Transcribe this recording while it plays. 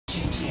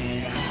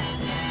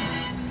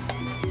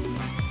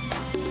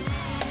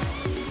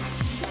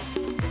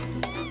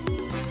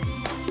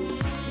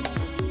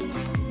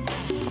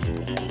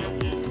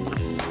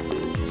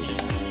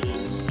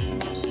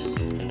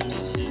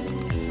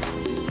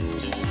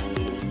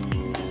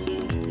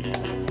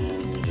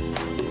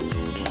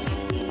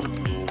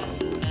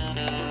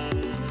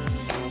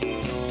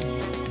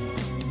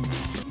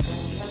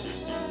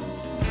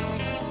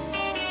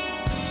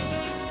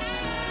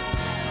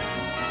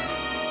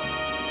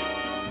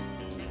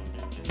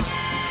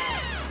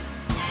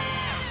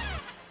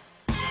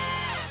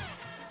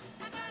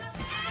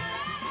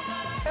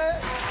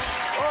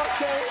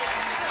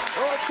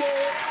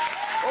Okay.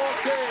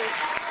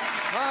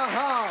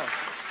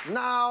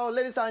 Now,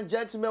 ladies and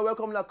gentlemen,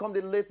 welcome to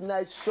the late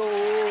night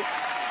show.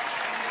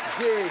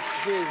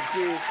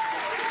 Jace.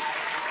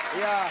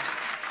 Yeah.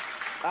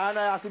 And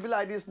as it be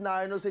like this now,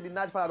 you know, say the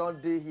night father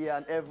don't day here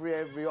and every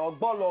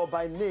ogbolor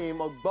by name,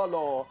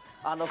 ogbolor,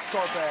 and of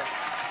course,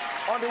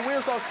 on the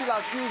wheels of still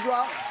as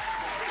usual,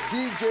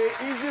 DJ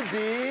Easy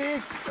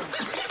Beats.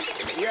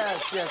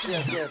 Yes.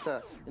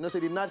 You know, say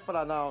the night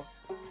father now,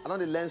 I know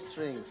the lens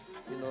strings,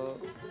 you know.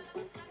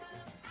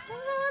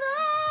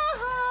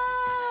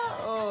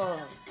 Oh.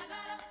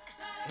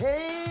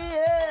 Hey,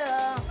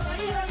 yeah.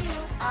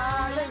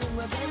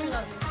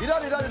 You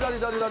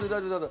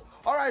don't.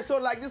 All right, so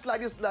like this,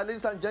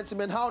 ladies and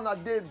gentlemen, how now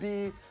they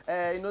be,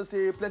 you know,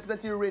 say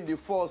plenty rain they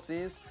fall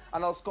since,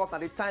 and of course now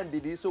the time be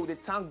this, so they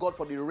thank God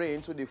for the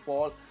rain, so they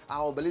fall, and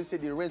I believe say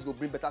the rains will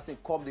bring better things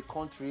come the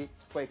country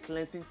for a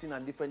cleansing thing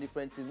and different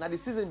things. Now the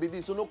season be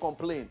this, so no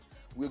complain.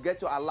 We'll get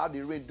to allow the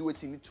rain do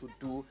what it need to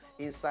do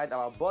inside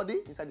our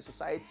body, inside the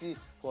society,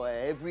 for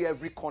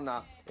every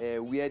corner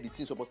where the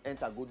team supposed to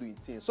enter, go doing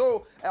things.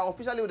 So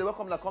officially, we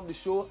welcome to come the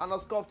show, and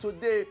of course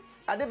today,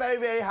 are they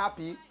very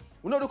happy?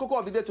 We know the cocoa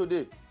of the day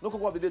today. No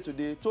cocoa of the day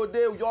today.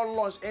 Today, your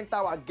lunch enter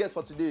our guest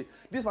for today.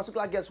 This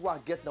particular guest who I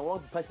get now, one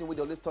person who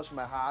always touch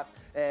my heart.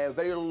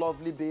 Very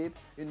lovely babe.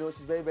 You know,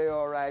 she's very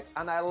all right.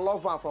 And I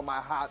love her from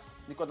my heart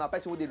because that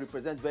person who they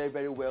represent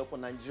very well for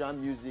Nigerian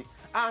music.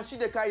 And she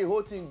they carry the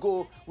whole thing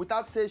go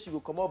without saying she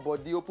will come up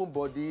body, open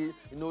body,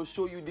 you know,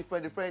 show you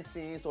different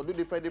things or do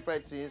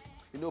different things.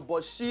 You know,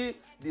 but she,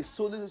 they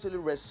solely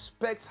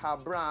respects her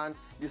brand.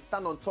 They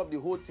stand on top of the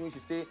whole thing, which she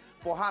say,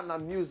 for her now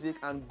music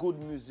and good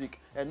music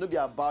and not be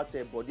about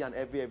her body and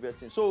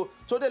everything. So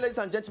today, ladies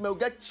and gentlemen, we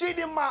get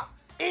Chidinma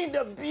in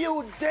the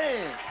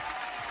building.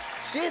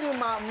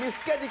 Chidinma, Miss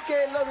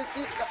Kedike, love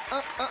it.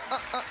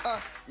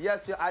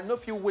 Yes, I know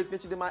if you wait,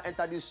 Chidinma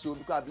enter this show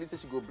because I believe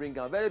she go bring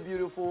her very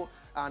beautiful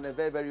and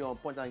very on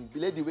point and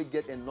lady will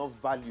get enough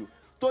value.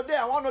 Today,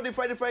 I want to know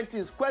different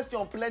things.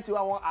 Question plenty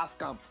I want to ask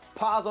them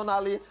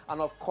personally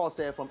and of course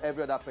from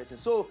every other person.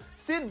 So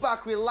sit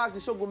back, relax,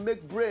 the show go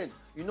make brain.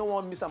 You don't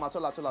want to miss them at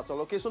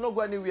all. Okay, so no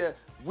go anywhere.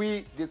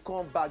 They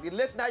come back. The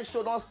late night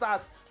show don't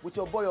start with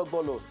your boy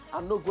ogbolor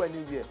and no go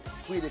anywhere.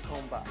 They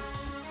come back.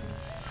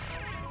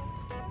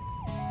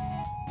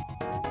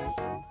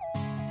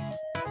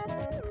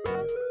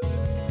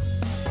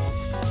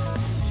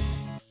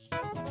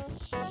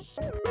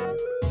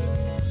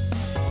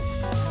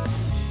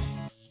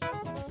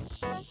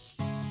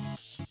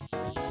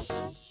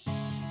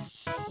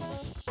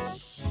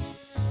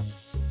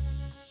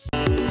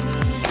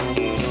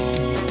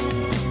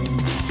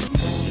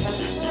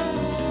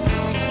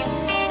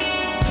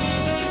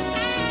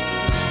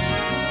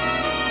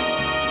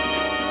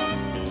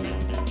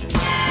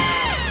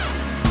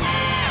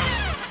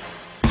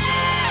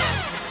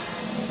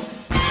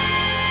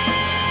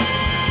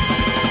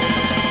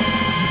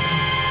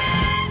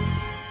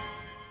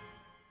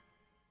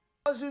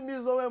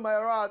 My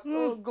rats.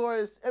 Oh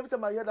guys, every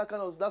time I hear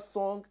that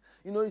song,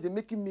 you know, it's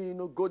making me, you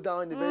know, go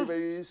down in a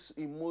very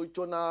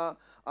emotional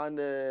and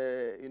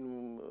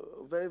in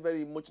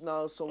very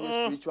emotional song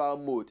spiritual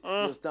mode. You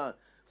understand?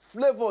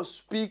 Flavor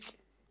speak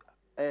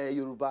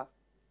Yoruba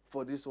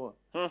for this one.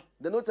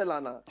 They don't tell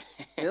her.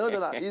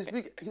 He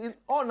speak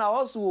on our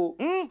hustle.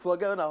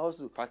 Forget on our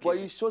hustle. But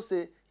he should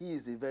say he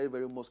is a very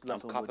muscular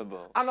somebody.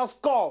 Capable. And of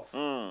course,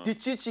 the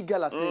chichi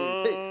girl are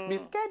saying, hey,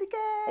 Miss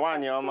Kedike.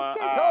 One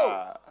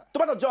yoma.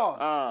 Tomato jaws.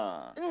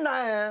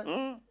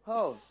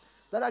 Oh,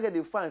 that get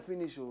the fine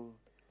finish. Oh,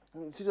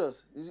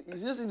 serious.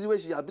 It's just in the way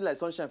she has been like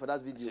sunshine for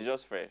that video. She's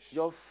just fresh.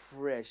 You're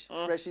fresh,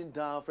 freshing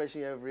down,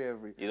 freshing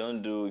every. You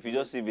don't do. If you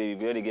just see baby,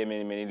 you already get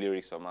many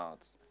lyrics from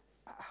out.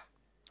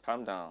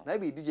 Calm down. Now I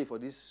be a DJ for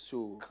this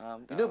show.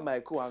 Calm down. You know my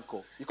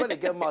co-anchor. You can't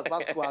get mouth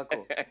past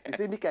co-anchor. You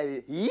say Mika,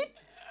 he?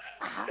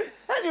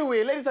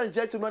 Anyway, ladies and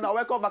gentlemen, I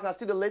welcome back and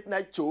see the late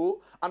night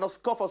show. And a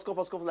scuff like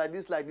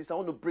this. I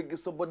want to bring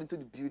somebody into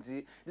the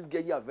beauty. This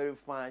girl here very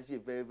fine. She's a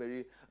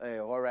very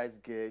alright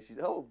girl. She's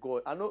oh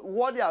God. I know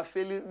what they are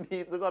failing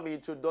me to come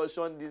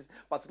introduction this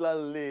particular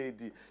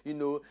lady. You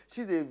know,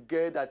 she's a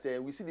girl that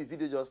we see the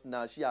video just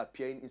now. She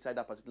appearing inside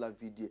that particular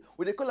video.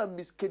 When they call her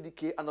Miss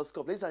Kedike and a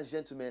scuff. Ladies and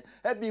gentlemen,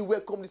 help me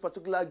welcome this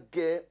particular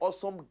girl,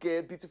 awesome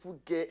girl, beautiful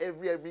girl,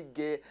 every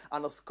girl,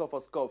 and a scuff.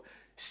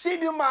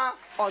 Chidinma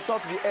on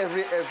top of the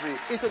every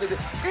into the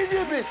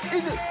easy bit,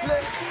 easy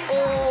place.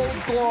 Oh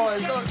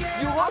God! So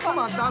you want to come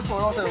and dance for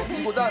us?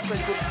 You go dance for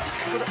you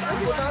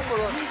go dance for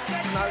us.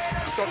 Now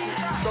stop it.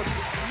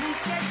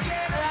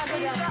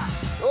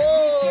 Oh!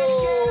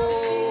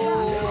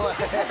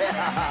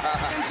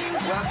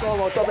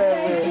 Welcome on top of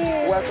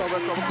every. Welcome.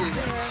 Okay,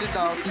 sit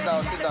down.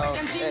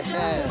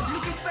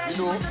 You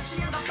know.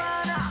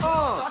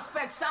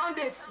 Suspect sound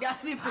it. They are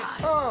sleeping.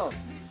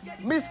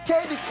 Miss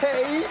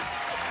Kedike.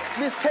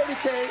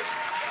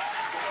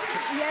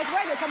 Yes,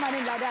 why they come my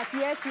name like that?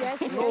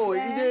 Yes. No,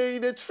 yes,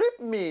 they trip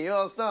me, you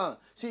understand?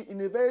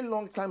 In a very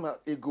long time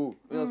ago,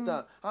 you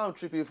understand? I'm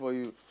tripping for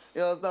you.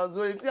 You understand?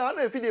 So I don't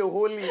know if they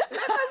holy.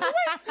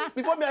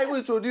 Before me, I even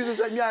introduce you,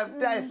 say me, I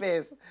die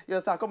first. You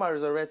understand? Come and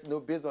resurrect,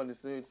 based on the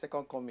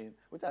second coming.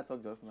 What I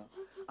talk just now?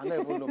 I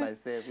don't even know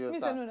myself. You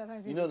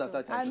understand? You know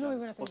that I know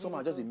even. But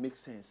somehow just it makes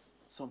sense.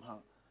 Somehow.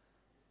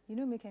 You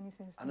don't make any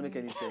sense. I don't make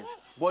any sense.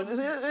 But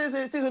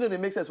things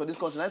don't make sense for this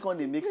country. I can't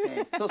they make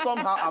sense. So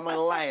somehow I'm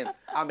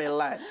in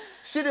line.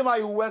 Chidinma,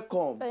 you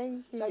welcome.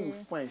 Thank you. That's how you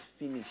find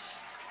finish.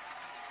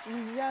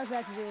 It's just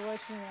that you're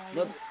watching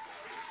me.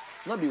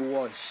 Not be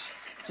wash.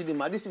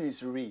 Chidinma, this thing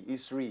is real.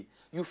 It's real.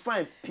 You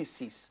find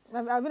pieces.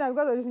 I've got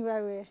all this thing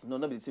right way. No,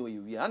 not the thing where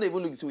you wear. I don't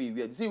even look the thing where you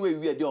wear. The thing where you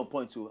wear, they're on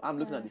point too. I'm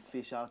looking at the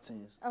facial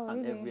things. Oh,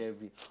 and really?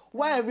 every.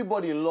 Why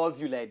everybody love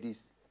you like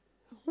this?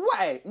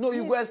 Why? No,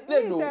 you go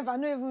explain. No. I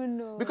don't even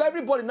know. Because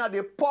everybody now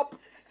they pop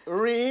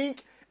ring.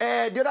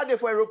 The other day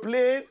for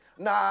aeroplane.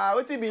 Nah,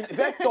 what's it mean?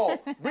 Vector,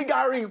 bring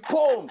a ring,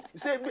 poem. You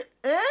say,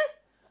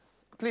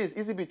 Please,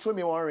 easy be throw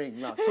me one ring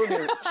now.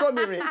 Throw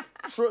me ring.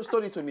 Throw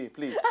it to me,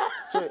 please.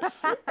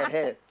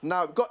 Ahead.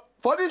 Now,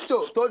 for this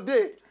show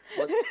today,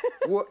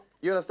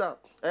 you understand?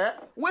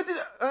 Wait till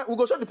we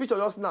go show the picture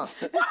just now.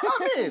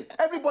 I mean,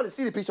 everybody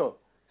see the picture.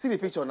 See the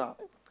picture now.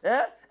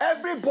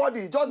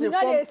 Everybody just the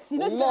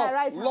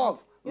form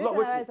love.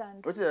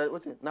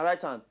 What's it? Na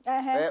right hand.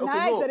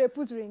 Okay, no. They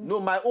put ring. No,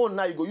 my own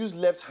now you go use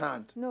left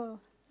hand. No,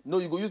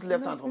 you go use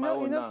left hand for my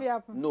own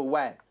now. No,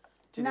 why?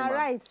 Na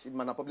right.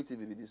 Chidinma, na public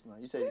TV be this now.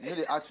 You said you know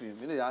they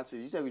ask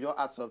film. You said we just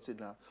add something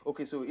now.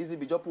 Okay, so easy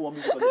be just put one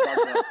music on the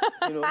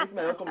background.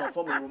 Make me come and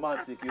form a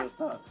romantic. You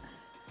understand?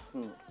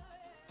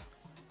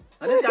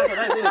 And this guy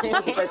sometimes say they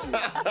the person.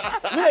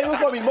 Me even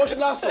form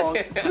emotional song.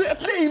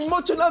 Play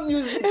emotional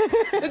music.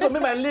 They gonna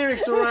make my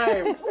lyrics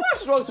rhyme.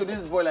 What's wrong to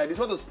this boy like this?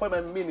 Want to spoil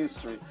my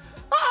ministry?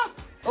 Oh,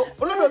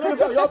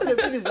 no, you're playing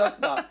finish just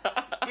now.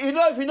 You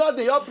know if you know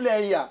you're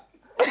playing here.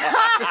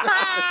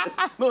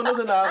 No,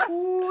 say now.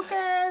 Who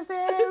can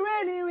say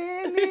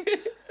really?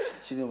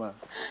 Chidinma,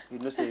 you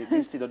know say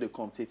this still don't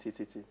come. I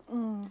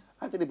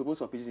think they propose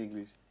for pidgin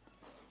English.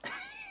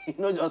 You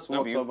know, just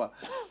walk over.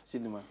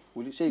 Chidinma,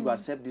 will you say you go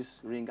accept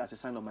this ring as a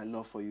sign of my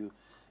love for you?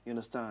 You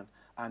understand?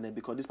 And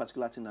because this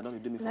particular thing, I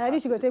don't do me for. Now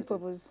this you go take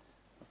propose.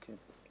 Okay.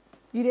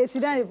 You dey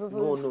sit down and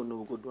propose.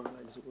 No, go down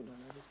like this.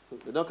 So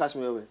they don't catch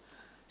me away.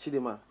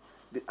 Chidinma,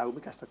 I will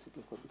make a start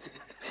again for you.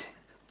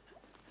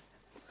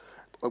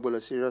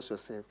 Ogbolor, serious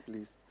yourself,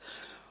 please.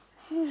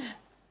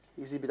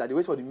 Easy bit. They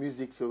wait for the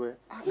music.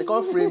 They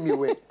can't frame me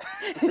away.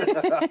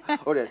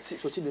 All right,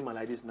 so Chidinma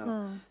like this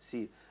now.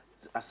 See.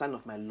 A sign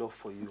of my love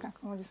for you.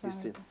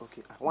 Listen,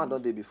 okay. One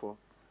done day before.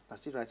 I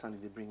still right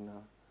hand they bring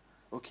now.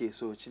 Okay,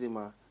 so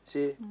Chidinma,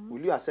 say,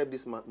 will you accept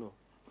this man? No.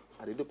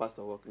 I do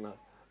pastor work now.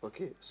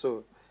 Okay,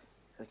 so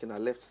I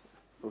left.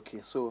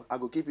 Okay, so I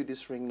will give you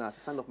this ring now as a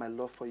sign of my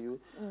love for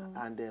you.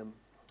 And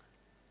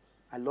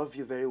I love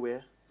you very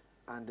well.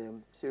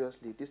 And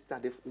seriously,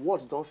 the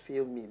words don't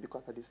fail me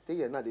because I stay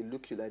here now, they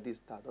look you like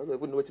this. I don't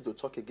even know what to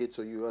talk again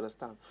to you,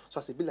 understand? So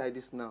I say, be like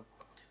this now.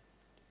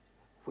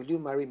 Will you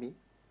marry me?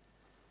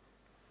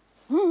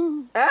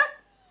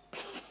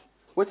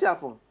 What's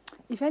happen?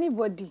 If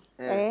anybody,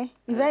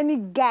 if any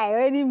guy or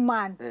any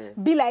man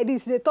be like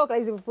this, they talk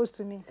like they propose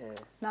to me.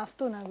 Now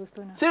stone, I go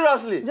stone.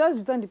 Seriously? Just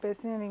return the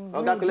person ring.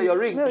 Okay, your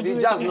ring. The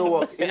jazz no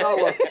work. It no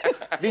work.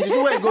 Did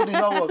you where you go do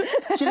not work?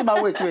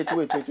 Chidinma, wait. Say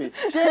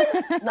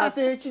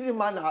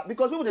Chidinma na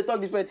because people they talk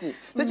different thing.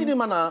 Say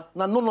Chidinma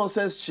na no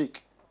nonsense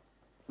chick.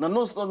 Na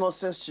no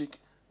nonsense chick.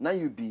 Now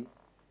you be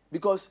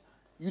because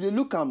you dey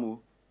look amu.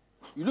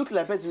 You look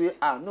like person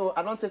no,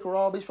 I don't take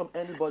rubbish from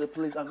anybody,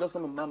 please. I'm just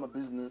gonna mind my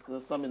business,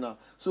 understand me now.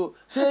 So,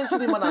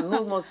 Chidinma na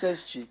no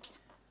nonsense chick.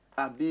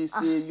 Abi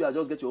say you are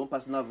just get your own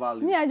personal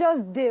value. Me, I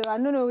just do. I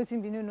don't know what's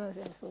be no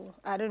nonsense. So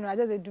I don't know. I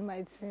just do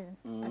my thing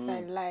as I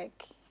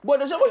like.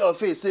 But they show what your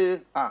face say,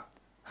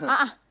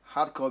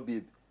 hardcore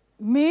babe.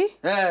 Me?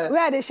 Where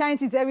are they shine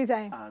it every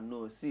time?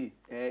 No, see,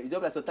 you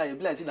just like sometimes you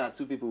be like see that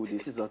two people with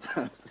this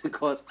sometimes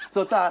because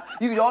sometimes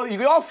you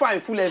all fine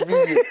full every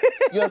day.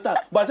 You understand?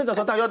 But at the same time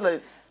sometimes you're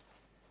like.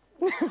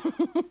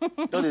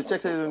 Don't they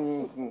check?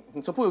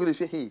 Suppose you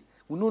say, hey,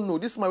 we don't know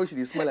this marriage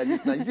is smile like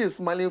this now. Is he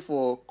smiling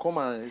for come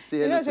and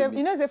say hello to me?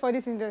 You know, say for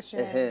this industry,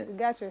 we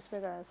got to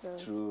respect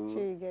ourselves.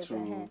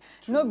 True.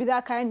 No, be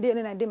that kind day,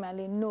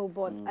 no,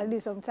 but at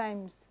least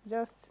sometimes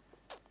just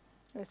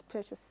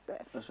respect yourself.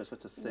 Just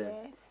respect yourself.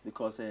 Yes.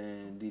 Because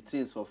the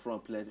things for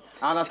front plenty.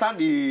 I understand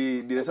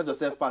the respect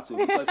yourself part too.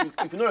 Because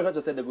if you don't respect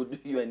yourself, they go do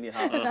you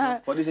anyhow.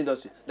 For this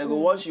industry, they go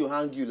wash you,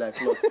 hang you like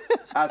clothes.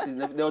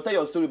 They will tell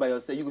your story by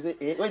yourself. You go say,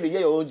 when they hear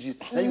your own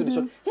gist, then you go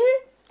show,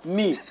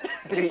 me.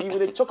 You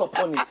will choke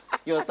upon it.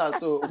 You understand?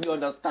 So we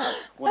understand.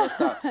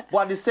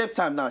 But at the same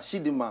time now,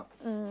 Chidinma,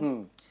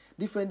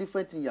 different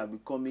things you are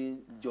becoming.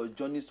 Your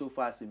journey so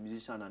far as a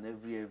musician and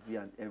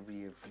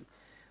every.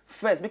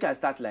 First, make I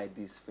start like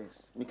this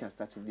first. Make I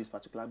start in this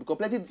particular because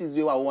plenty things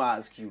we want to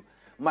ask you.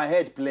 My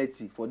head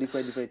plenty for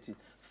different things.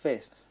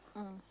 First,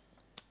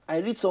 I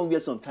read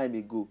somewhere some time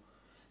ago.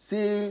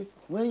 say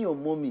when your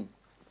mommy,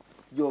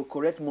 your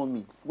correct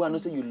mommy, who I know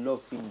say you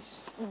love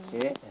finish.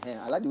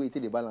 I like the way you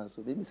take the balance.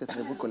 So maybe say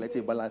you collect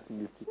a balance in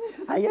this thing.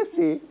 I just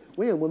say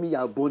when your mommy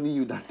are burning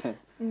you that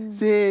time,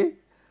 say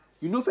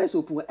you know first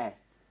open eye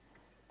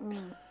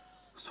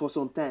for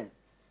some time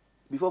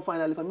before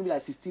finally, maybe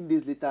like 16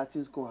 days later,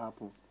 things can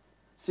happen.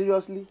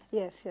 Seriously?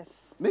 Yes.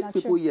 Make Not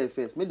people true. hear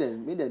first. Make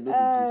them know the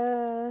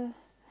gist.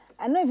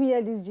 I don't even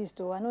hear this gist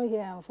though. I don't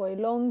hear them for a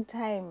long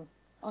time.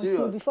 Until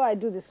Serious? before I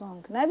do the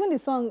song. Now even the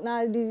song,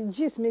 now the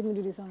gist make me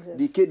do the song. Sef.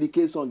 The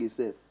Kedike song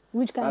itself.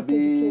 Which kind of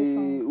Kedike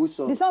song? Which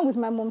song? The song with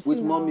my mom.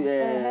 With mommy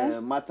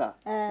matter.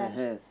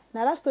 Now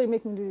that story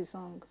make me do the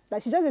song.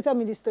 Like she just dey tell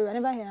me this story. I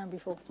never hear her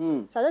before.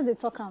 So I just dey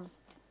talk am.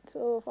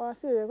 So for our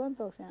story, they're going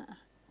to talk say,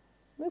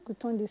 make we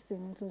turn this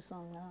thing into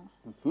song now.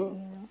 You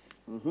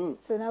know.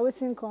 So now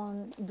wetin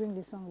can bring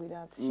the song with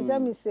that. She tell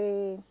me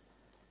say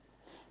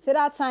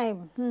that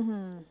time.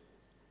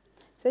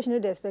 Say she no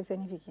dey expect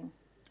any pikin.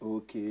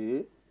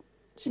 Okay.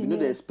 She no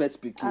dey expect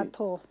pikin at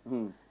all.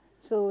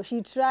 So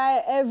she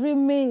try every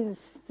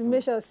means to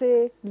make sure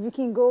say the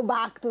pikin go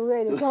back to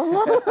where they come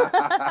from.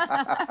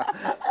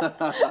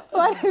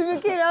 But the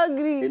pikin not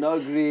agree. He not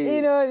agree.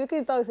 You know, the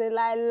pikin talk say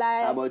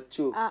lie. About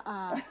you.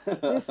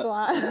 This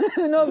one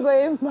no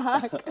going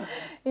back.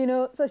 You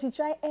know, so she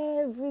try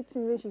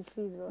everything where she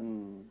feel.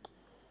 And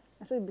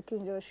so the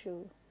pikin just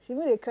show. She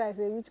even dey cry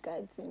say which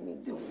kind thing me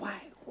do.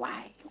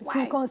 Why?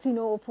 You can't see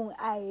no open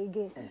eye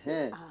again.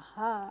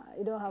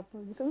 It don't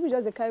happen. So people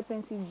just dey carry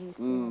plenty gist.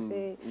 You know,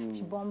 say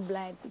she born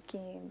blind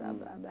pikin, blah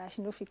blah blah.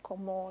 She no fit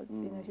comot.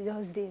 You know, she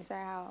just dey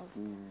inside house.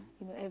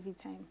 You know, every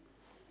time.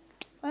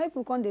 Some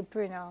people come dey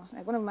pray now.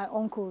 Like one of my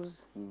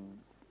uncles,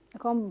 they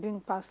come bring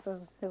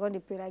pastors. They come dey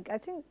pray. Like I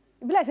think.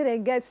 It be like say they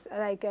get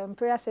like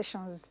prayer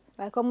sessions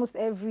like almost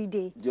every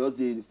day. Just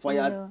the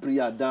fire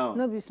prayer down.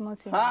 No be small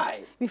thing.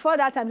 Hi. Before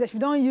that time, if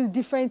you don't use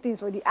different things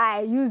for the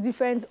eye, use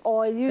different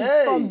oil, use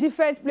from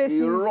different places.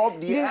 You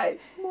rub the eye.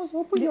 You must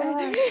open your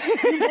eye.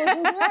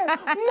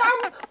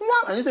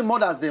 And you say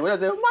mothers there. When they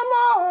say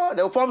mama,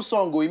 they'll form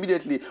song go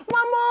immediately.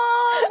 Mama.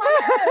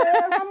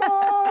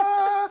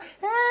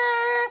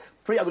 Hey.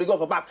 Prayer will go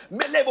for back.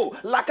 Melevo,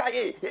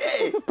 lakaye,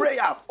 hey,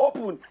 prayer,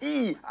 open,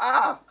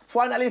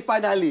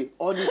 Finally,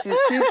 on the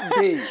 16th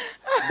day,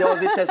 there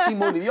was a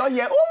testimony. You're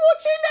here,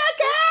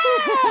 Chineke!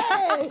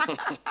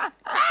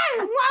 Hey,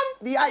 mom!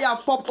 The eye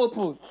pop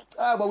open.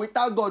 But we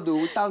thank God, though.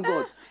 We thank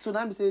God. So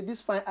now we say,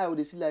 this fine eye,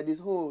 they see like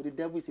this. Oh, the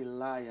devil is a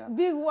liar.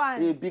 Big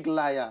one. A big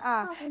liar.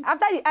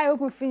 After the eye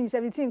open finish,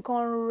 everything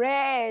come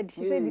red.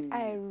 She said the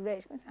eye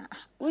red. She said,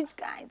 which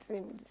kind?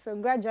 So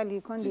gradually,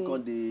 you can't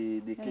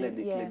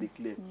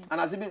clear.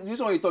 And as you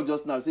saw when you talk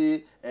just now,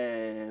 say,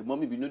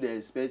 mommy, we know the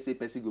expect say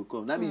person go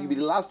come. That means you be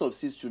the last of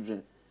 6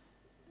 children.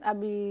 I'll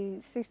be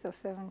 6th of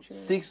 7 children.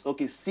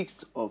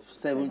 6th of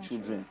 7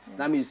 children.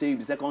 That means you say you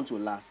be second to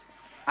last.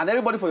 And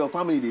everybody for your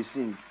family, they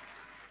sing.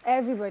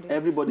 Everybody.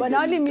 But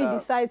only me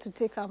decide to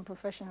take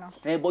professional.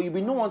 But you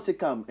be no one take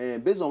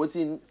based on what's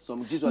in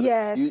some Jesus.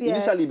 Yes.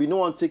 Initially, be no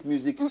one take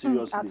music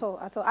seriously. At all.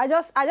 I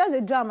just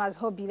did drum as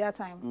hobby that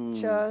time.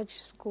 Church,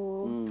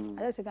 school.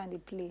 I just take and they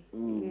play.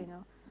 You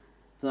know.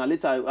 So now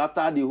later,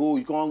 after the whole,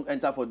 you can't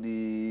enter for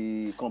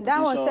the competition.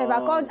 That one said,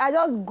 I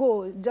just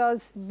go,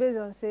 just based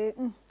on say,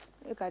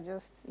 look, I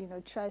just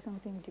try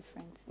something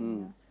different. You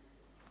know.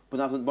 But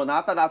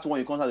after that one,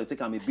 you can't have to take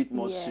them a bit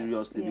more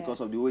seriously because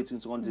of the way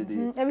things want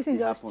to everything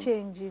just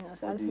change,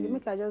 So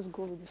I just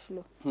go with the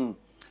flow.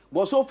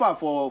 But so far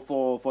for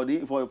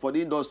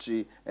the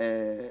industry,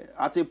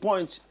 at a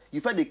point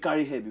you felt they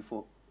carry hair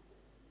before.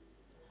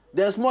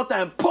 There's more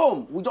time,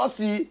 boom, we just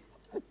see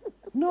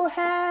no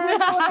hair.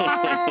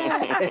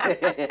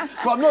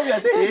 From nowhere,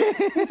 say, hey,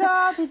 it's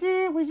up, is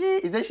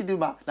that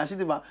Chidinma? That's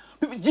Chidinma.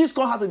 People just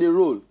come out to the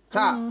role.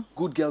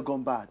 Good girl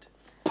gone bad.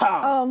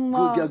 Pow,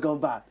 good girl gone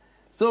bad.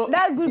 So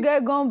that good girl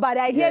gone bad.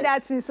 I hear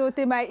that thing, so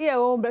take my ear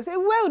home. Say,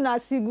 where will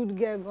not see good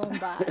girl gone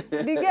bad?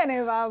 The girl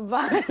never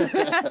bad.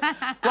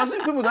 Because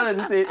people don't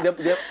say the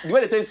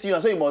way they tell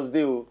you, so you must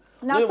do.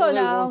 Now so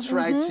now,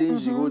 try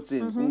change the whole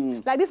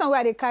thing. Like this one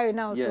where they carry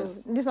now,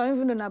 yes. So this one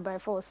even though not by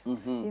force,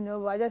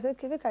 But I just say,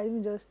 okay, make I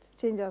even just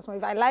change as well.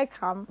 If I like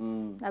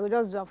him, I will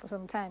just do it for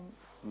some time,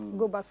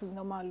 go back to the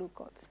normal look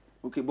cut.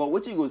 Okay, but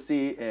what you go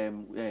say,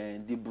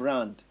 the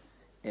brand,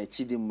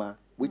 Chidinma,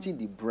 what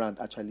the brand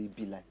actually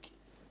be like?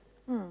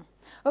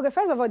 Okay,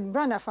 first of all, the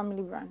brand are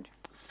family brand.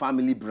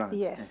 Family brand.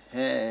 Yes.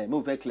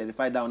 Move very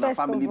clarify down. Now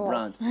family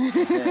brand.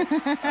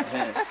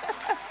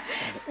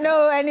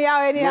 No,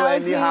 anyhow. No,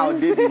 anyhow,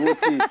 they the whole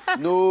thing.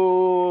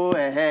 No,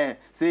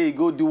 say you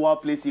go do one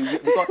place.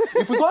 Because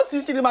if we go see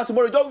Chidinma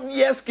tomorrow, don't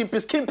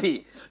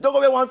skimpy. Don't go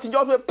away one thing,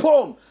 just wait,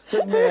 boom.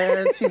 Say,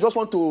 man, you just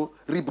want to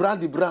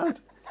rebrand the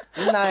brand.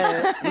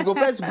 Now, we go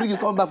first bring you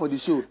come back for the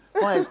show.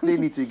 Come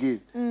explain it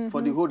again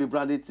for the whole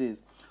rebranded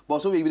things. But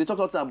so we talk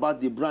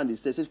about the brand. It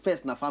says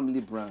first na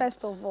family brand.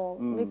 First of all,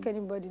 make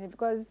anybody know,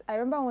 because I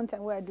remember one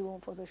time where I do one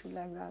photo shoot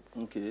like that.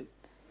 Okay.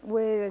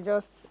 Where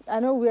I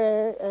know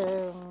where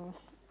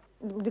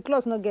the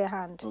clothes not get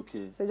hand.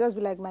 Okay. So just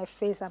be like my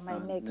face and my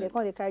neck. They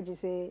can't carry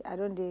say I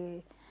don't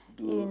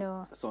you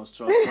know. Some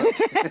strong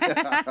content.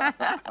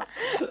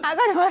 I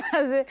got the one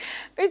that say,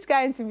 which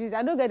kind of music?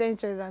 I don't get any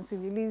choice than to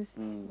release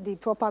the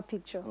proper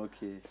picture.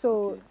 Okay.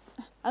 So, okay.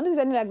 I don't think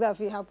anything like that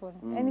will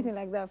happen. Anything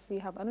like that will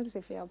happen. I don't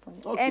think it will happen.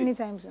 Okay.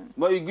 Anytime soon.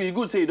 But you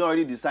could say you don't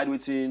already decide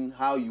within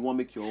how you want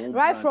to make your own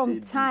Right brand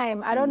from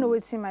time, I don't know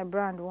what's in my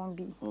brand won't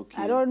be.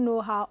 Okay. I don't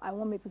know how I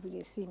want make people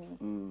to see me.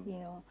 You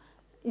know.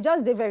 It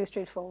just they very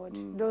straightforward.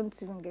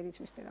 Don't even get it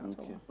twisted at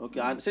all. Okay.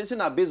 And since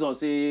are based on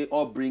say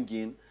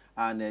upbringing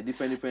and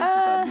different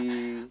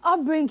things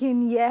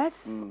upbringing,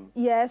 yes.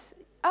 Yes.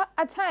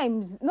 At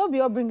times, not be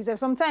upbringing.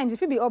 Sometimes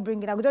if you be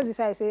upbringing, I could just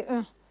decide say,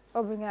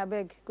 upbringing, I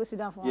beg, go sit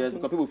down for one place. Yes,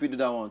 because people feel do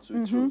that one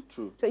too.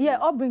 True. So yeah,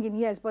 upbringing,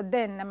 yes, but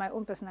then my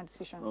own personal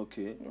decision.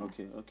 Okay,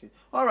 okay.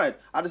 All right.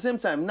 At the same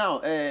time, now,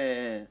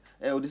 this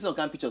is some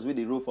kind of pictures where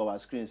they roll for our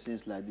screen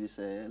since like this,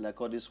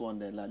 like all this one.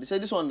 Then, like they say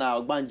this one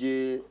now,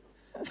 Ogbanje,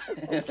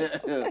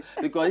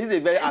 because he's a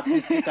very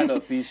artistic kind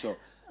of picture.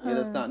 You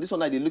understand? This one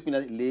like they looking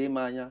at Le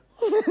Maya.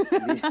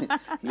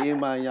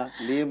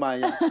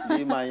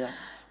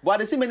 But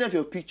I see many of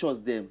your pictures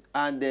them,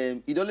 and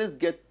it always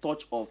get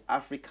touch of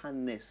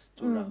Africanness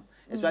to them,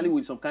 especially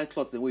with some kind of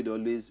clothes the way they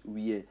always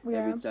wear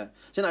every time.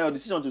 So now your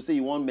decision to say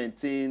you want to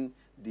maintain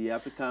the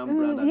African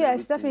brand. And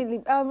yes,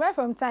 everything. definitely. Right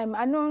from time,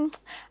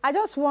 I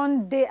just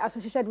want they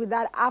associated with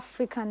that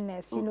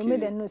Africanness. You know,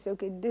 made them know say,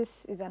 okay,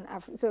 this is an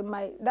African. So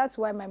that's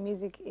why my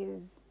music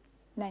is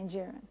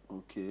Nigerian.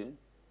 Okay.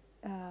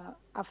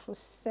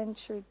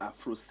 Afrocentric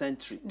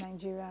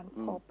Nigerian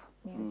pop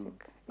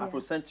music.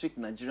 Afrocentric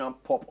Nigerian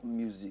pop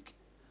music.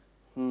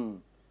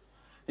 You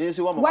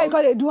see why you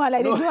call it do one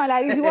like this? Do one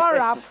like this? You want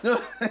rap?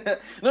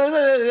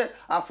 No.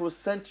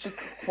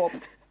 Afrocentric pop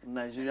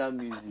Nigerian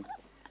music.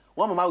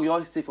 One mama we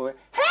always say for it,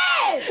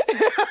 hey!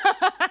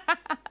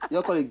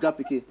 You call it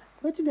graphic.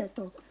 What did I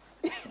talk?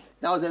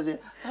 That was just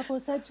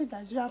Afrocentric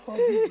Nigerian pop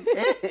music.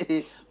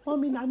 Hey,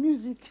 mommy, na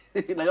music.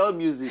 Na your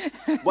music.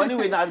 But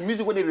anyway, na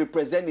music when they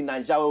represent in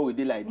Nigeria we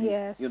did like this.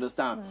 Yes. You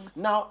understand?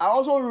 Now, I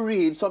also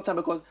read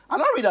sometimes because I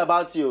don't read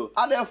about you.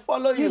 I don't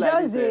follow you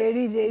like this.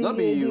 Read. Not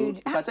be you.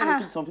 If I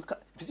tell you some people,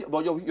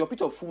 but your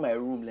picture full my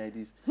room like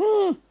this.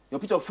 Your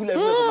picture full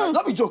everywhere for my.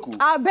 Not be joke.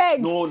 I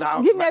beg. No,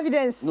 now. Give me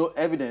evidence. No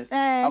evidence.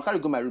 I'll carry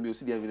you go my room. You'll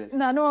see the evidence.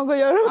 No one go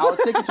your room. I'll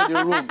take you to the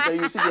room. Then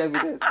you see the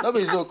evidence. Not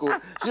be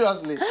joke.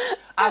 Seriously.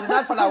 As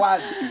that for that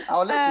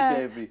I'll let you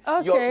be every.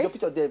 Okay. Your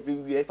picture there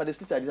everywhere. If I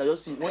sleep like this, I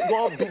just see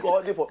one big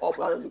all day for up.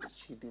 I just look at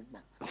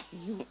Chidinma.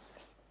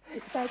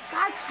 If I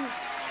catch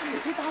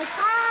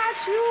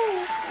you.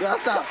 You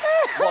understand?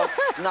 But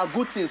now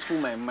good things fill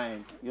my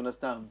mind. You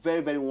understand?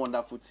 Very, very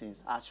wonderful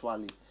things,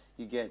 actually.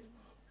 You get.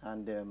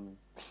 And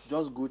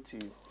just good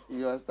things.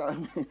 You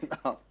understand me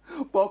now?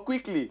 But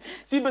quickly,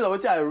 see based on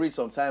what I read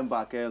some time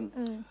back,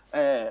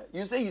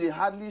 you say you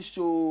hardly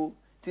show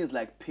things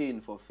like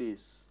pain for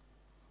face.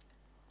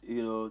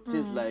 You know,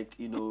 things like,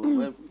 you know,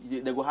 when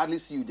they will hardly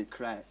see you, they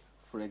cry,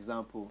 for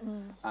example,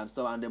 and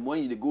stuff. And then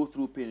when you go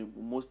through pain,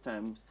 most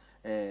times,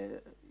 the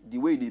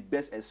way they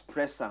best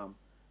express them,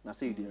 now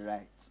say you they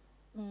right.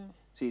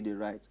 Say you they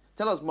right.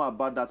 Tell us more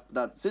about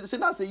that. Say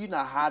now say you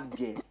na hard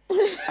girl.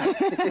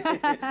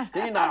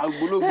 You na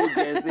ogbolor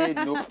girl. Say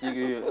no.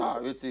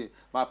 Let's see.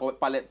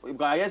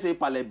 Because I say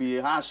pale be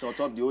harsh on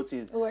top the whole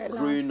thing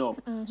growing up.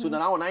 So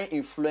now I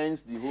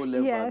influence the whole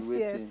level and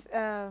waiting.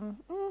 Yes.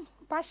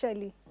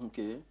 Partially.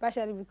 Okay.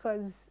 Partially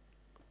because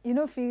you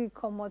know, feel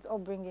come out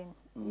upbringing.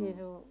 You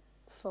know.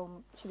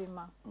 From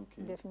Chidinma,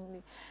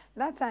 definitely.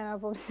 That time I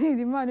probably see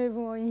the man even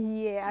want to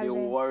hear. You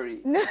worry.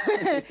 No, you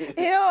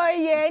don't want to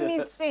hear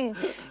anything.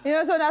 You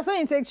know, so that's when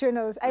you take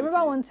trainers. I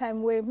remember one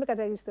time where, make I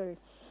tell you a story.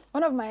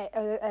 One of my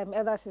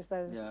elder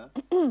sisters,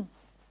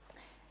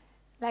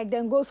 like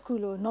then go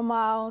school or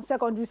normal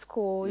secondary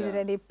school, you know,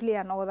 then they play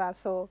and all that.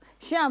 So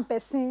she and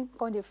person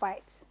come they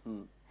fight.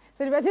 So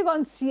the person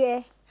come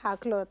tear her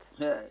clothes.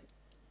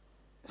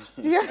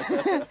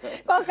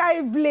 Can't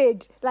carry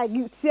blade like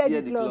you tear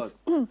the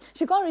clothes.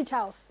 She can't reach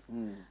house.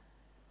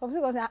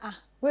 Obviously, go say,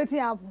 waiting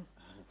happen.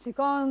 She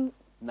can't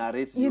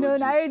narrate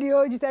the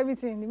whole gist,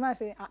 everything. The man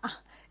say,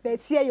 they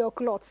tear your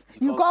clothes.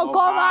 You can't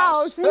come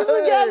house. You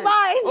get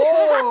mine.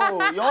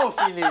 Oh, you're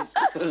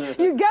finished.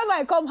 You get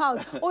my come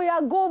house. Oh yeah,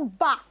 go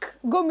back.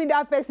 Go meet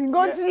that person.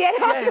 Go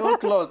tear your own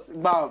clothes.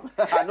 Bam.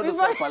 I know this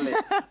kind of palette.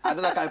 I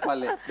know that kind of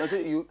palette. Does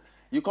it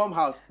you come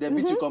house, then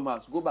beat you come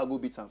house. Go back, go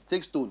beat him.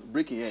 Take stone,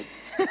 break your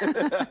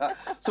head.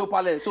 So,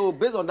 Pale, so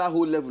based on that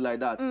whole level like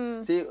that,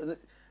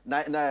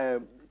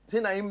 say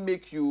now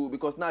make you,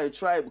 because now you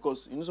try,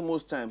 because you know so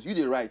most times you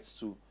the rights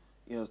too.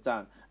 You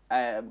understand?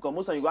 Because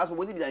most times you ask me,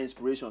 what is the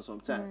inspiration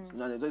sometimes? You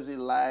know, just say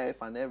life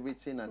and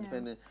everything and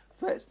depending.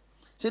 First,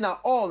 say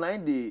now all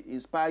nine they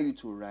inspire you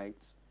to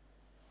write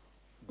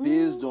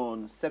based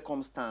on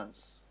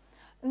circumstance.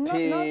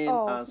 Pain not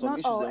all, and some not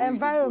issues all. that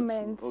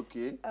Environment.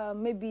 Okay.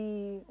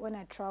 Maybe when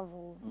I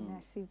travel, I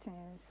see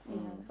things. You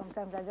know,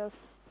 sometimes I just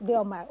do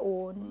on my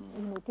own.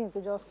 You know, things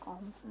will just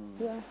come.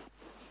 Yeah.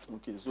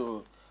 Okay,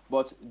 so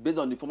but based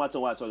on the format of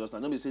what I told just now,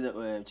 don't be saying that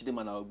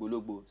Chidinma and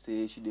ogbolor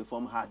say she dey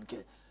form hard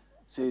girl.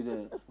 Say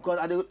because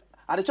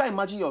I dey try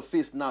imagine your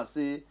face now.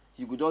 Say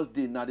you go just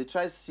dey now. They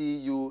try see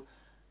you.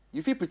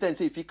 You feel pretend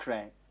say if you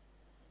cry.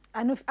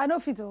 I know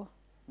fit oh.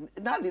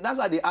 That's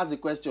why they ask the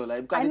question.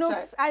 Like because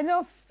I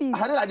know fit.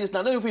 I know like this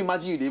now. Don't even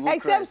imagine you they even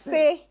except cry. Except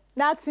say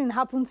that thing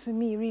happened to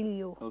me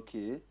really oh.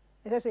 Okay.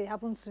 Except say it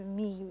happened to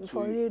me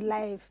for real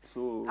life.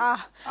 So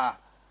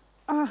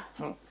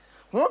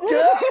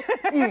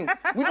Okay.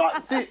 We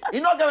don't see.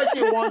 You not get what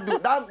you want to do.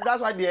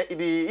 That's why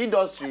the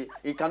industry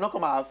it cannot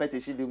come and affect a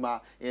Chidinma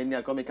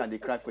and come and they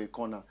cry for a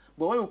corner.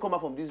 But when we come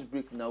back from this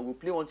break now, we'll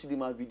play one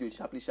Chidinma video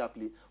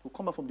sharply. We'll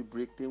come back from the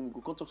break, then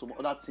we'll go talk some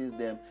other things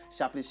them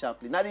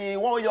sharply. Now the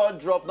one your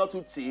drop not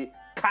to see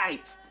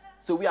kite.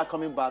 So we are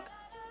coming back.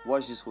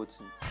 Watch this whole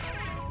thing.